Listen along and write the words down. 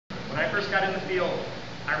When I first got in the field,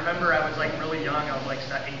 I remember I was like really young. I was like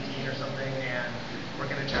 18 or something, and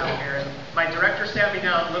working in child care. And my director sat me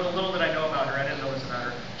down. Little did I know about her. I didn't know this about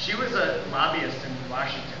her. She was a lobbyist in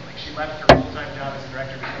Washington. Like she left her full-time job as a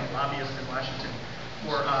director to become a lobbyist in Washington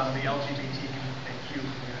for the LGBTQ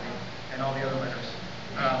community and all the other letters.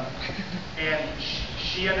 And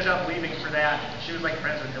she ended up leaving for that. She was like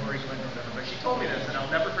friends with Hillary Clinton or whatever. But she told me this, and I'll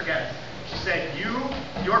never forget it. She said,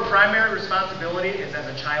 your primary responsibility is as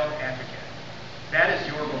a child advocate. That is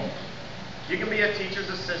your role. You can be a teacher's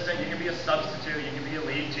assistant, you can be a substitute, you can be a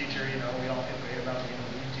lead teacher, you know, we all feel great about being a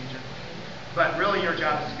lead teacher. But really your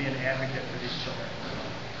job is to be an advocate for these children.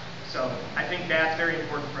 So I think that's very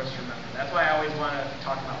important for us to remember. That's why I always want to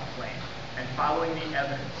talk about play and following the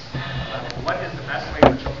evidence. What is the best way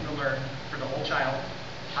for children to learn for the whole child?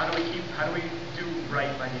 How do we do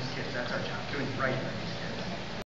right by these kids? That's our job, doing right by these kids.